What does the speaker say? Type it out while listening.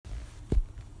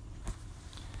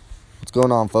What's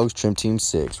going on, folks? Trim Team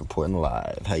 6 reporting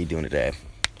live. How you doing today?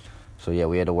 So yeah,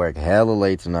 we had to work hella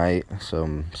late tonight.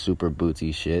 Some super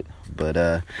bootsy shit,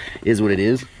 but is what it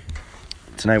is.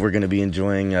 Tonight we're gonna be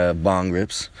enjoying bong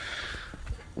rips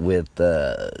with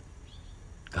God.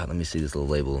 Let me see this little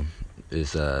label.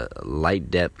 It's light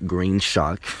depth green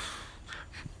shock,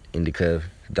 indica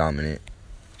dominant.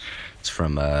 It's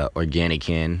from Organic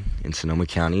Can in Sonoma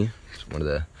County. It's one of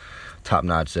the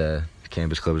top-notch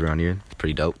cannabis clubs around here.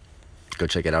 Pretty dope. Go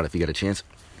check it out if you get a chance.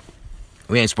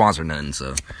 We ain't sponsored nothing,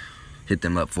 so hit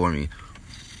them up for me.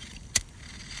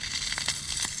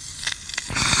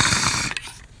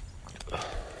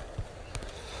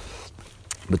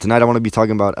 But tonight I want to be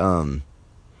talking about one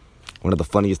of the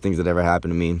funniest things that ever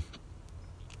happened to me.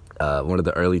 One of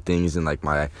the early things in the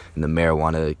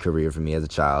marijuana career for me as a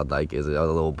child, like as a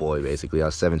little boy, basically. I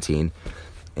was 17,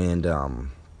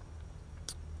 and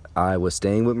I was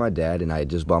staying with my dad, and I had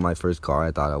just bought my first car.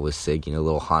 I thought I was sick, a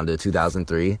little Honda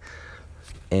 2003,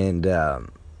 and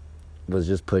was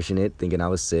just pushing it, thinking I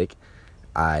was sick.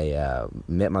 I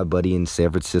met my buddy in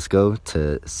San Francisco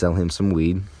to sell him some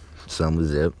weed, some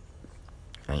zip.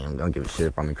 I don't give a shit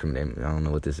if I'm incriminating. I don't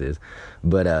know what this is,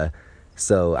 but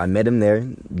so I met him there,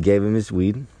 gave him his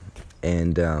weed,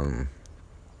 and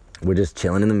we're just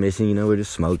chilling in the Mission. We're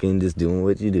just smoking, just doing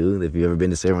what you do. If you've ever been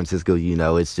to San Francisco,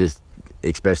 it's just,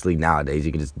 especially nowadays,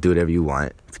 you can just do whatever you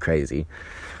want. It's crazy.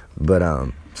 But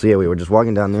so yeah, we were just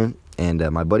walking down there,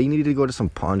 and my buddy needed to go to some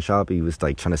pawn shop. He was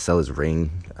trying to sell his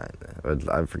ring.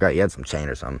 I forgot, he had some chain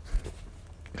or something.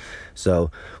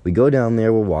 So we go down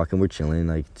there, we're walking, we're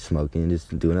chilling, smoking,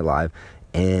 just doing it live.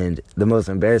 And the most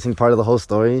embarrassing part of the whole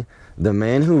story, the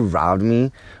man who robbed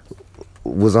me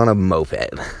was on a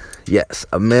moped. Yes,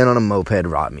 a man on a moped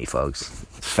robbed me, folks.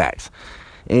 Facts.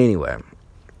 Anyway,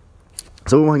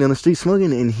 so we're walking down the street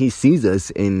smoking, and he sees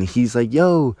us, and he's like,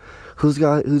 "Yo, who's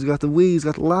got the weed? Who's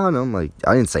got the loud?" And I'm like,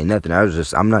 I didn't say nothing.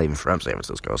 I'm not even from San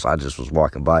Francisco, so I just was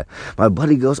walking by. My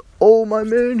buddy goes, "Oh, my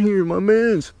man here, my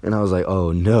man's," and I was like,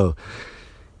 "Oh no."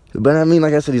 But I mean,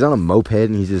 like I said, he's on a moped,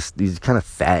 and he's kind of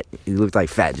fat. He looked like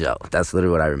Fat Joe. That's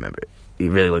literally what I remember. He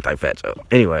really looked like Fat Joe.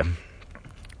 Anyway,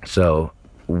 so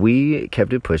we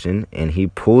kept it pushing, and he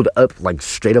pulled up,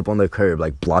 straight up on the curb,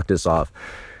 blocked us off.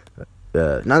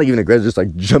 Not even aggressive,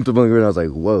 just jumped up on the curb, and I was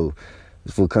like, whoa.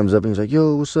 This fool comes up, and he's like,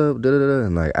 "Yo, what's up?" Da-da-da-da.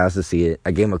 And asked to see it.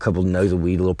 I gave him a couple nugs of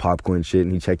weed, a little popcorn shit,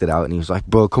 and he checked it out, and he was like,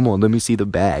 "Bro, come on, let me see the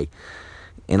bag."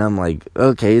 And I'm like,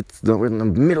 okay, we're in the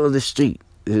middle of the street.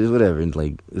 Whatever. And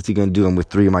what's he gonna do? I'm with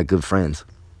three of my good friends.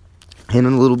 And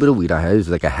a little bit of weed I had, it was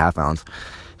a half ounce.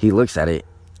 He looks at it,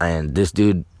 and this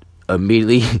dude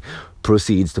immediately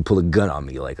proceeds to pull a gun on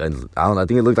me. I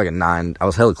think it looked like a 9. I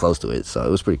was hella close to it, so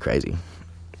it was pretty crazy.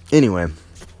 Anyway,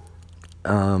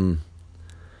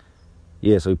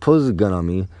 yeah, so he pulls a gun on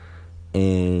me,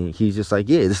 and he's just like,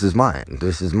 "Yeah, this is mine.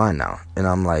 This is mine now." And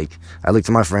I'm like, I look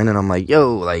to my friend, and I'm like,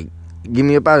 "Yo, get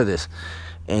me up out of this."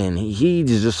 And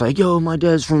he's just like, "Yo, my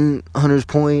dad's from Hunters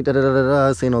Point,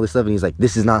 da-da-da-da-da," saying all this stuff. And he's like,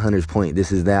 "This is not Hunters Point.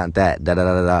 This is that,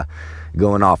 da-da-da-da-da,"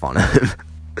 going off on him.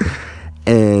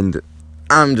 And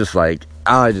I'm just like,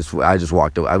 I just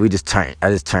walked away. I just turned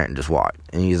and just walked.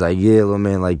 And he's like, "Yeah, little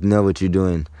man, know what you're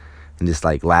doing." And just,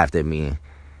 laughed at me.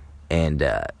 And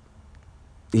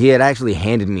he had actually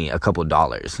handed me a couple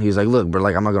dollars. He was like, "Look, bro,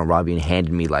 I'm not going to rob you," and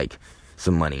handed me,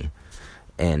 some money.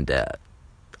 And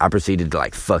I proceeded to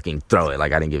fucking throw it. I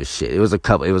didn't give a shit. It was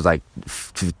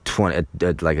 20,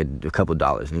 a couple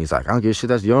dollars. And he's like, "I don't give a shit,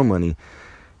 that's your money."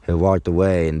 He walked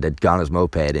away and got on his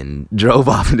moped and drove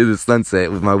off into the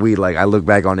sunset with my weed. I look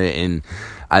back on it and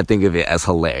I think of it as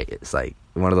hilarious.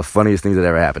 One of the funniest things that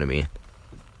ever happened to me.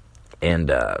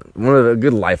 And one of a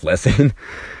good life lesson.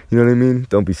 You know what I mean?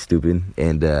 Don't be stupid.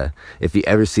 And if you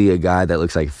ever see a guy that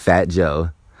looks like Fat Joe,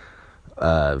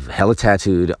 hella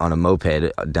tattooed on a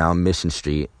moped down Mission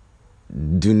Street,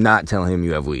 do not tell him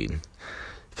you have weed,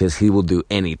 because he will do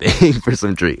anything for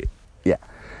some treat. Yeah.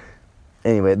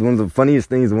 Anyway, one of the funniest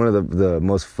things, one of the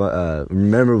most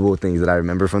memorable things that I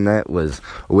remember from that was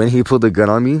when he pulled the gun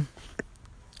on me.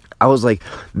 I was like,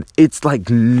 it's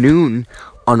noon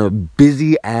on a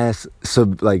busy ass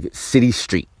city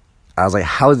street. I was like,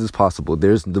 how is this possible?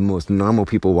 There's the most normal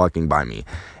people walking by me.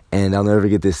 And I'll never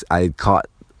forget this. I caught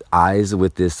eyes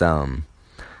with this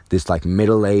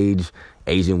middle-aged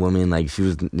Asian woman. She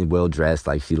was well dressed.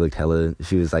 She looked hella,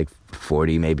 she was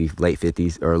 40, maybe late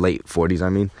 50s or late 40s, I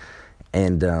mean.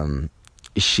 And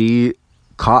she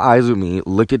caught eyes with me,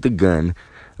 looked at the gun,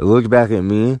 looked back at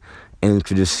me, and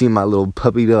could just see my little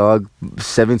puppy dog,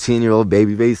 17-year-old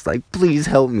baby face, "Please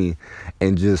help me,"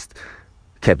 and just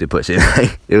kept it pushing.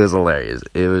 It was hilarious.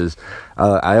 It was,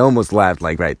 I almost laughed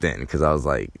like right then because I was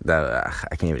like, that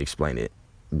I can't even explain it.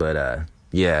 But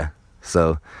yeah,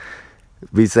 so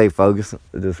be safe, folks.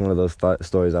 Just one of those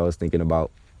stories I was thinking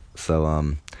about.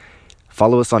 So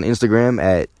follow us on Instagram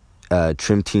at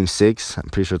TrimTeam6. I'm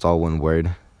pretty sure it's all one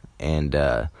word. And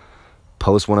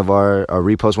repost one of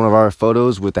our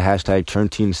photos with the hashtag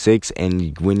TrimTeam6 and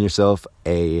you win yourself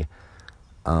a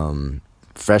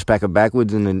fresh pack of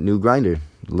backwoods and a new grinder.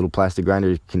 Little plastic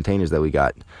grinder containers that we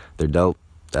got. They're dope.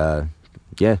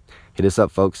 Yeah, hit us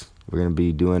up, folks. We're going to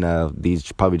be doing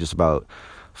these probably just about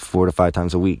 4 to 5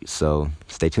 times a week. So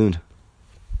stay tuned.